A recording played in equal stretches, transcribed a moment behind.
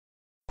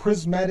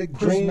Prysmatic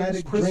dreams.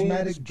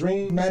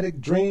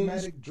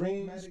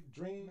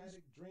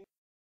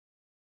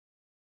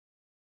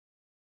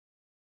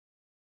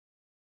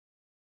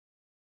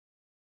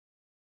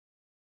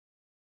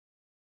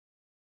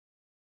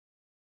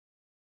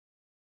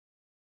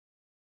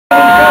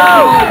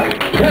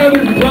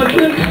 Tavis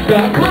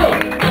Brunson.com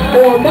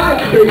or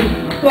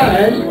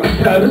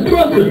MySpace/Tavis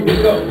Brunson.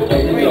 Let's go.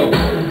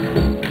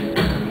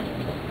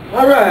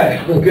 All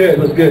right,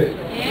 let's good.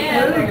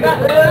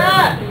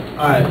 Yeah.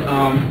 All right,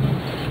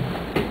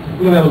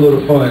 we're gonna have a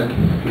little fun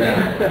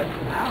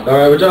now. All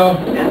right with y'all?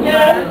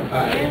 Yeah.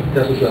 All right,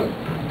 that's what's up.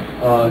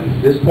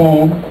 This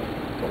poem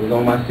is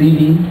on my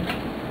CD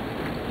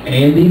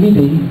and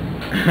DVD.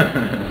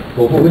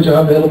 Both of which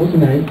are available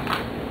tonight.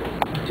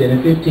 10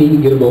 and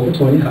 15, get them both for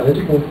 20, holler at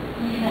your boy.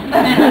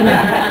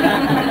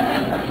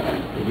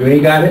 If you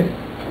ain't got it,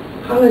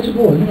 holler at your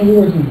boy. You know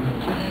who works on it.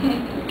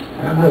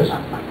 God bless you.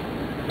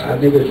 I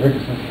think it's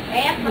drinking something.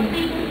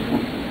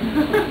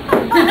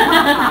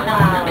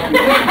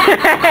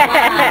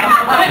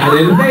 I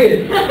didn't say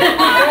it.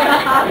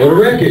 For the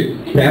record,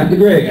 Pastor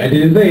Greg, I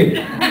didn't say it.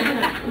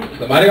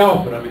 Somebody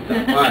offered.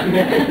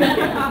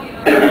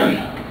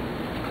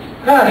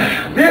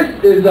 This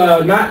is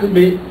not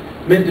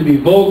meant to be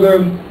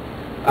vulgar,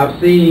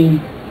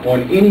 obscene, or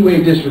in any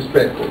way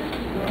disrespectful.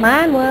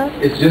 Mine was.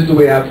 It's just the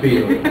way I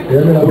feel.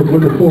 Yeah, I was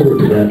looking forward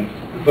to that.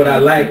 But I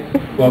like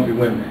bumpy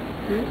women.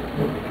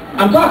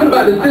 I'm talking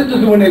about the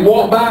sisters who, when they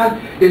walk by,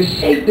 they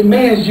shake the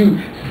man's you,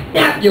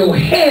 snap your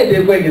head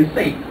that way and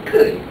say,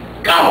 good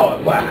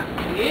God, why?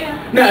 Yeah.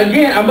 Now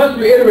again, I must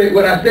reiterate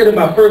what I said in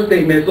my first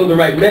statement so the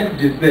right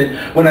message is sent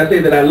when I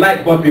say that I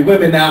like bumpy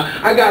women. Now,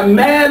 I got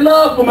mad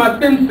love for my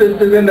thin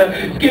sisters and the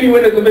skinny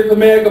winners of Miss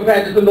America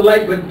pageants and the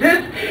like, but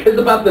this is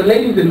about the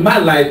ladies in my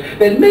life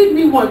that made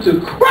me want to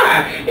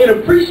cry in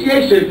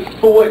appreciation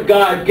for what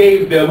God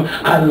gave them.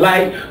 I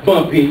like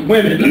bumpy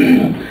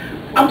women.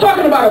 I'm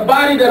talking about a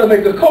body that'll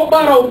make a Coke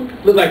bottle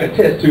look like a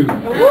test tube. A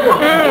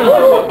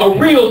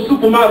real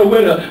supermodel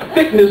with a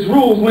thickness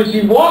rules. When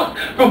she walks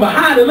from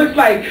behind, it looks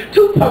like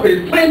two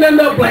puppies playing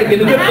under a blanket.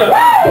 And if the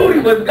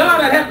booty was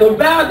God, I'd have to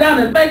bow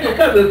down and thank her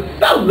because it's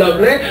so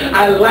lovely.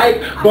 I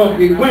like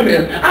bumpy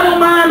women. I don't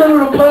mind a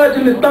little pudge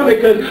in the stomach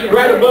because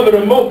right above it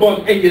are more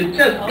bumps and you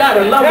just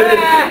gotta love it.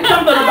 There's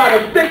something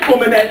about a thick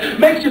woman that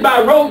makes you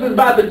buy roses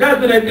by the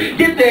dozen and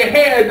get their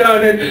hair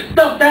done and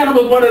stuffed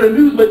animals one of the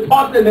amusement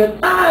parks in their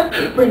thighs.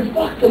 Brings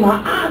forth to my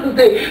eyes as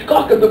they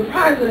gawk at the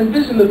prize and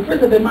envision the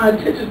prison that my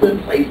attention's been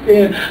placed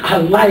in. I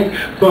like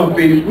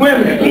bumpy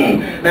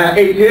women. Now,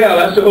 ATL,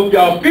 I sure hope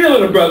y'all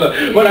feeling it, brother,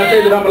 when I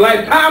say that I'm a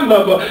lifetime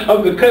lover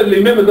of the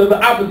cuddly members of the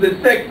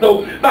opposite sex,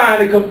 so fine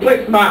and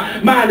complex.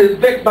 My mind is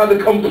vexed by the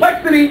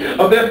complexity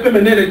of their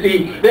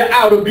femininity, their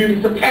outer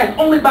beauty, surpassed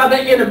only by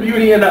their inner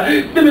beauty and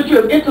a symmetry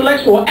of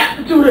intellectual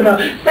aptitude and a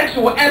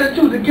sexual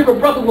attitude to give a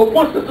brother what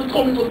one sister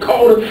told me was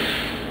called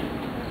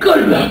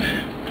good loving.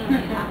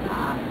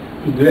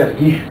 Do that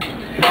again.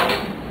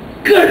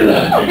 Good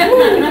luck.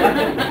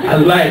 I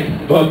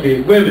like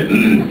bumpy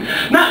women.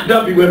 Not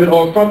dumpy women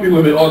or frumpy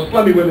women or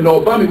slummy women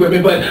or bummy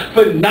women, but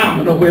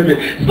phenomenal women.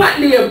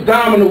 Slightly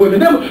abdominal women.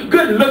 Them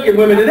good looking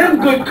women and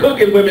them good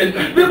cooking women.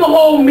 Them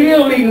whole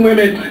meal eating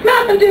women.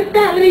 Not them just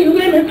salad eating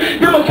women.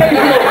 Them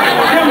occasional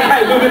gym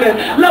type women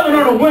and loving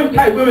on a whim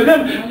type women.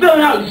 Them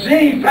filling out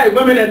jeans type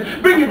women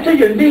and bring it to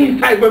your knees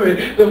type women.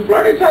 Them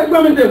flirty type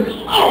women. Them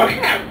Lord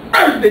have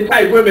mercy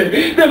type women.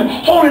 Them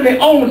holding their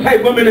own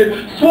type women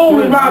and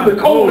swollen around the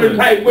colon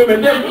type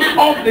women. Them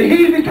off the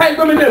heezy type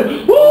women.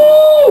 Them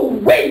woo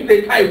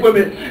wazy type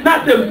women.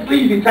 Not them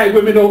sleazy type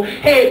women or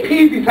head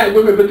peasy type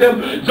women, but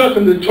them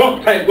jumping the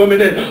trunk type women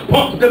and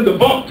pump them the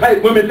bump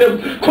type women. Them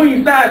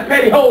queen size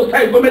pantyhose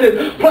type women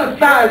and plus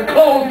size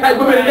clothes type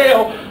women. And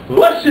they'll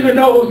blush in the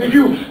nose if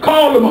you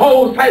call them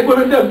hoes type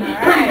women. Them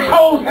pretty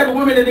toes type of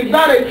women and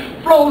exotic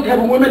flows type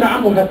of women. Now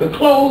I'm going to have to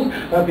close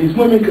about these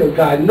women because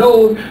God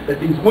knows that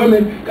these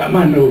women got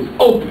my nose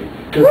open.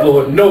 Because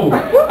Lord knows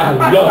I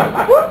love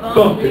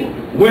bumpy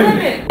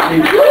women.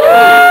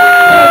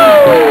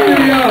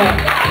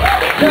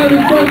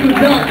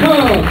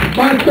 TavisBrunson.com,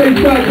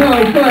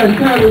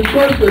 MySpace.com/Tavis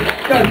Brunson.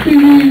 Got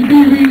CDs,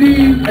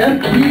 DVDs,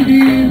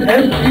 FGDs,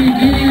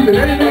 SGDs, and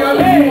anything else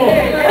you want.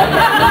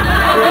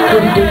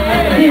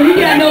 Yeah, we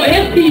got no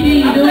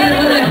STDs.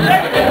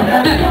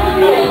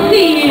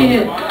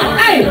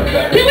 Hey,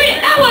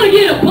 I want to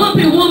get a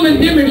bumpy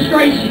woman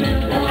demonstration.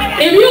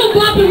 If you're a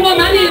bumpy woman,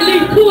 I need at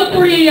least 2 or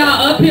 3 of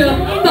y'all up here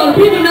so the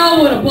people know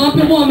what a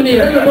bumpy woman is.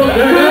 Turn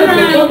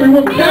around.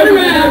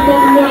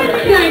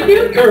 Thank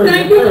you.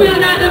 Thank you for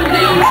filling out them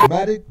things.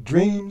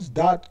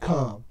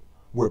 PrysmaticDreams.com,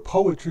 where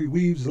poetry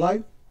weaves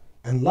life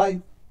and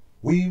life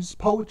weaves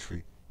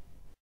poetry.